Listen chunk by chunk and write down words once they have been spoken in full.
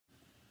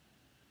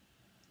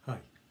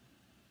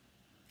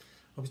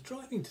I was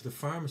driving to the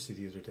pharmacy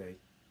the other day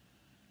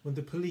when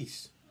the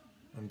police,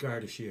 and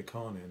Garda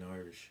Síochána in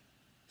Irish,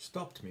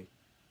 stopped me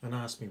and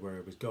asked me where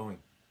I was going.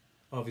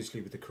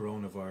 Obviously with the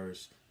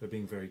coronavirus, they're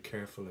being very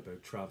careful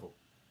about travel.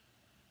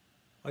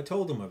 I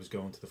told them I was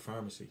going to the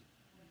pharmacy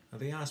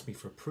and they asked me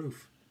for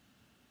proof,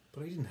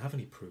 but I didn't have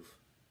any proof.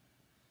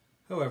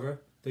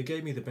 However, they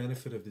gave me the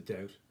benefit of the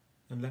doubt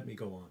and let me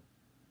go on.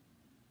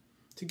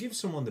 To give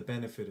someone the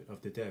benefit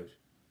of the doubt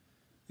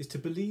is to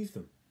believe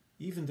them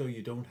even though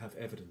you don't have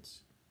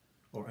evidence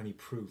or any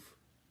proof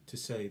to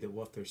say that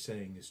what they're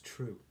saying is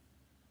true.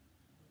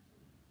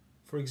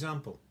 For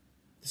example,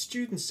 the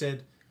student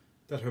said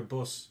that her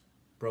bus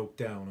broke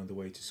down on the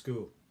way to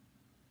school.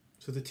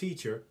 So the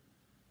teacher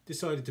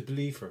decided to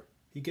believe her.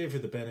 He gave her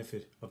the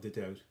benefit of the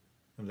doubt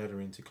and let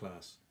her into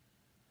class.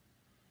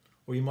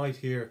 Or you might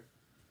hear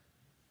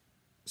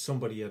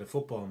somebody at a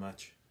football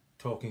match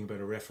talking about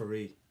a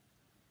referee.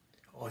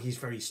 Oh, he's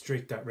very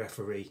strict, that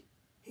referee.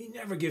 He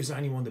never gives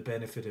anyone the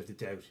benefit of the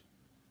doubt.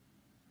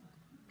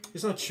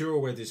 It's not sure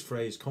where this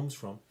phrase comes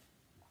from,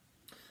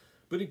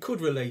 but it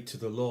could relate to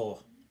the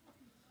law.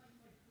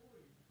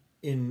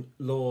 In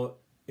law,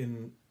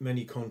 in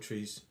many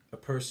countries, a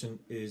person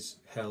is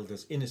held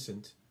as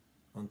innocent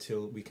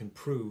until we can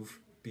prove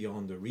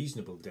beyond a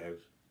reasonable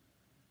doubt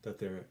that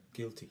they're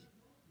guilty.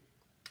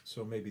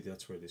 So maybe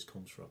that's where this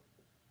comes from.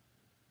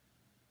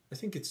 I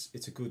think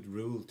it's a good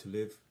rule to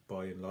live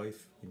by in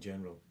life in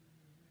general,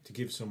 to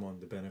give someone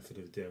the benefit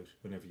of the doubt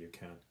whenever you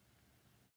can.